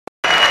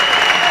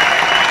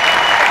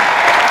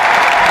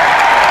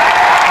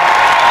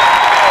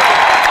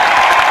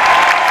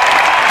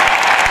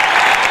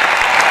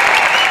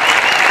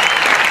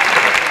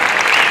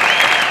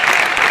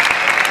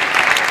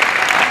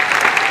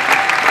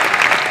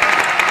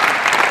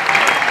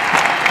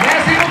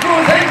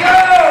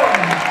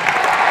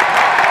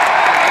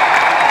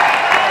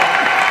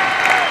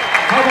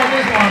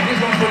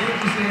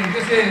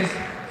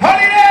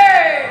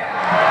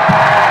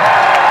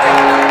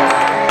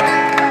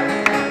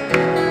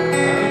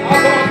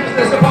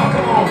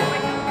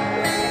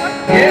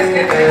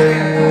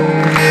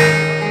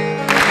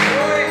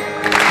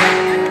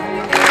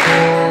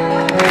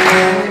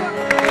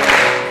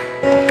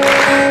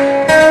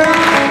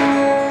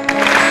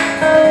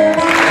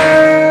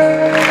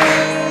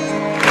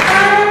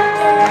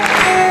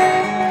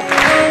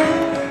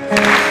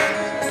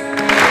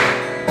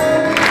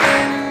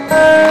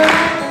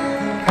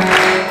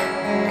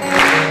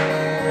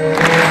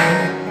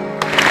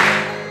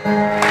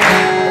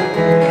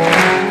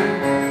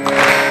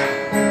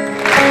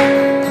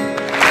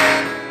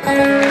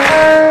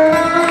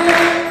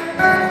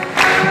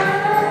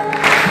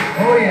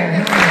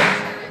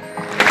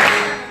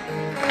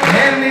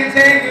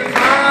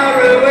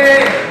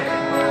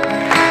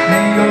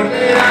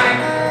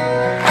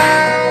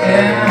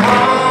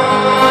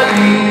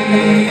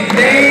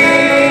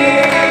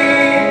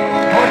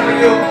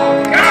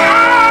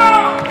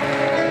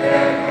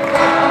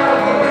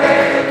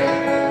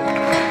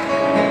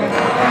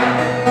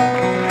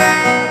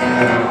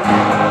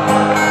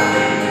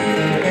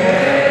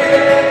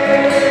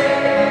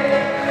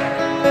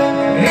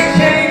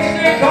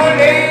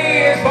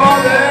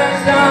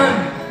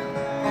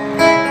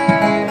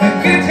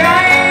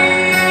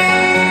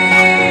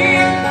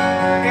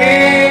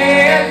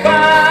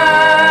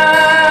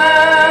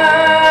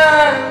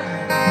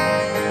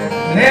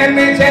Let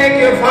me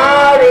take you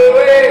far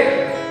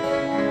away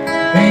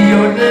in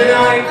your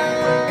delight.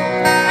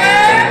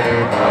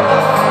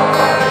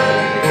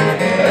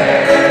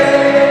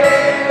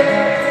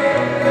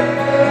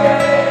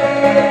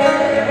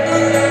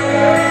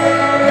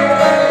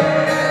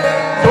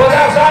 So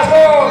that's our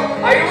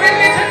song. Are you with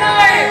me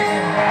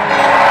tonight?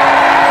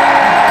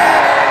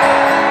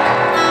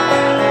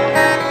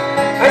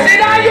 I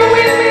said, are you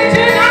with me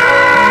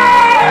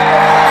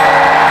tonight?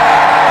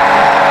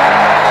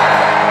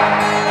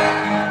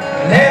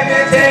 Let me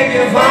take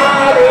you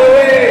far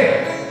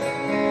away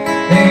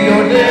in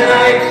your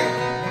delight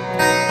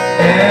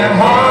and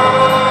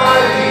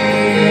holiday.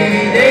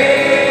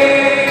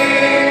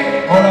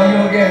 Hold on,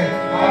 you again.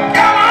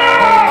 Come on!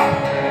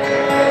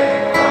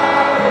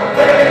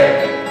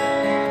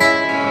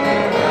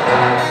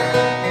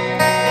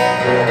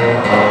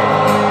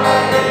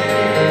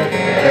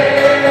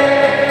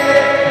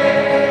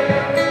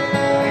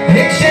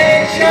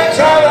 Exchange your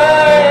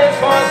troubles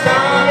for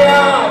some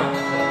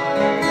love.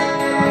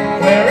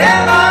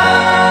 Wherever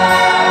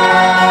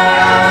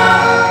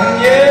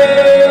you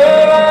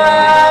are,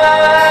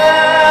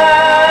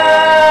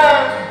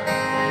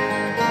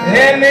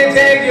 let me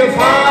take you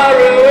far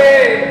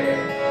away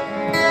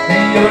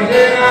in your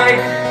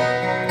delight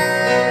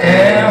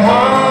and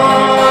heart.